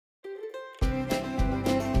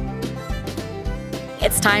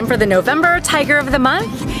It's time for the November Tiger of the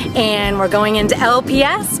Month, and we're going into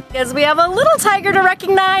LPS because we have a little tiger to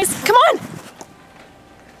recognize. Come on!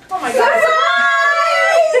 Oh my God!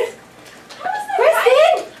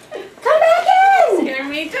 Cristin! Come back in! Scaring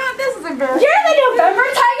me. God, this is embarrassing. You're the November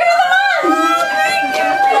Tiger of the Month! Oh, thank you.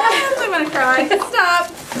 I'm gonna cry. Stop.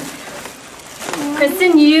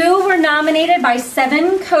 Cristin, you were nominated by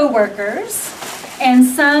 7 co-workers, and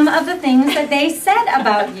some of the things that they said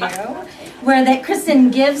about you were that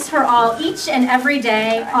Cristin gives her all each and every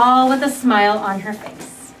day, all with a smile on her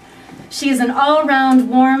face. She is an all-around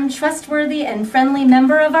warm, trustworthy, and friendly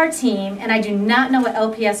member of our team, and I do not know what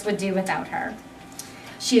LPS would do without her.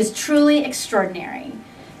 She is truly extraordinary.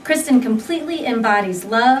 Cristin completely embodies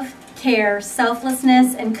love, care,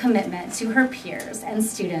 selflessness, and commitment to her peers and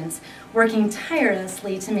students, working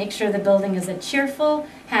tirelessly to make sure the building is a cheerful,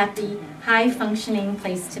 happy, high-functioning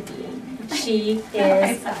place to be. She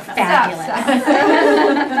is fabulous. Stop.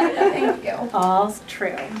 Thank you. All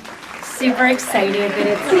true. Super excited that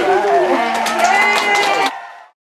it's